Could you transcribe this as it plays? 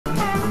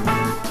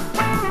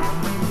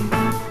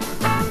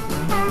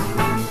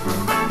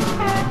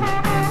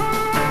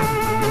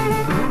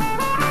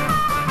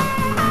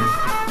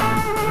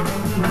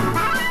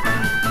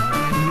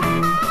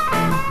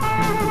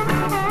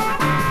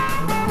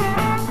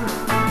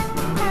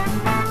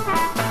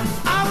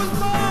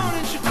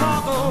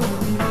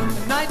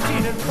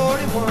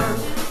1941.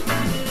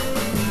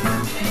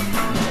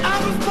 I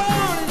was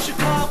born in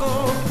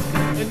Chicago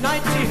in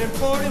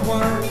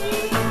 1941.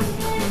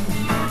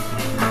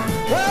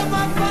 Well,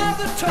 my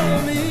father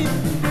told me,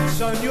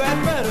 son, you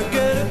had better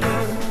get it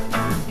done.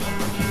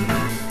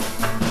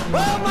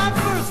 Well, my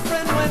first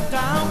friend went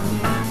down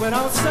when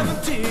I was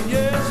 17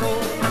 years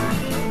old.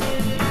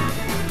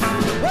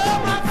 Well,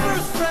 my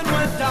first friend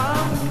went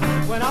down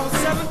when I was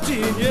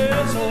 17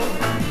 years old.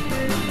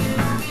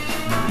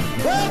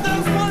 Well,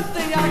 there's one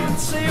thing I can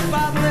say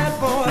about that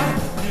boy,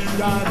 he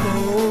died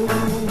low.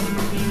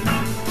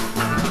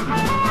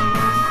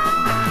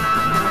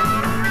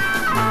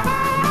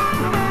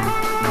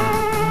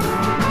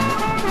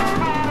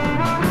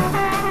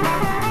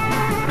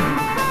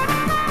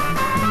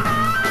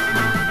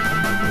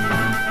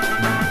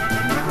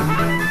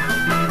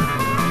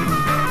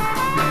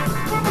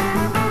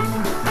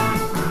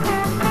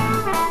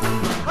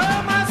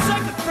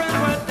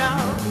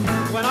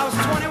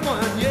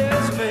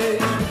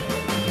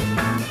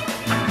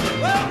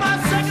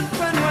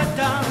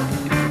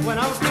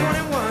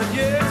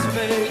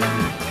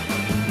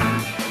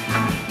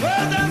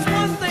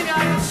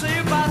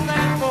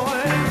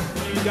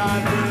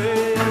 God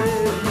bless.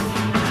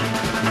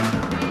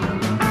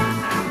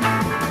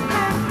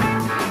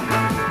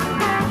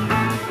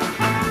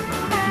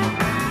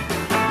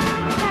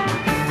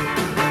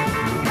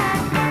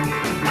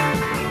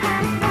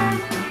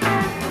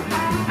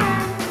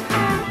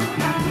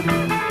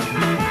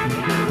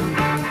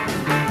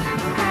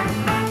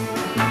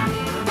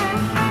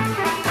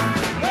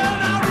 Well,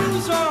 now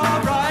rules are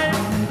all right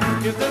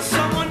if there's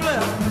someone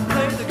left to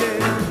play the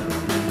game.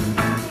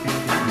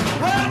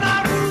 Well,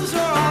 now rules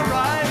are all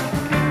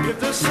right if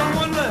there's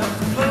someone left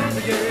to play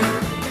the game.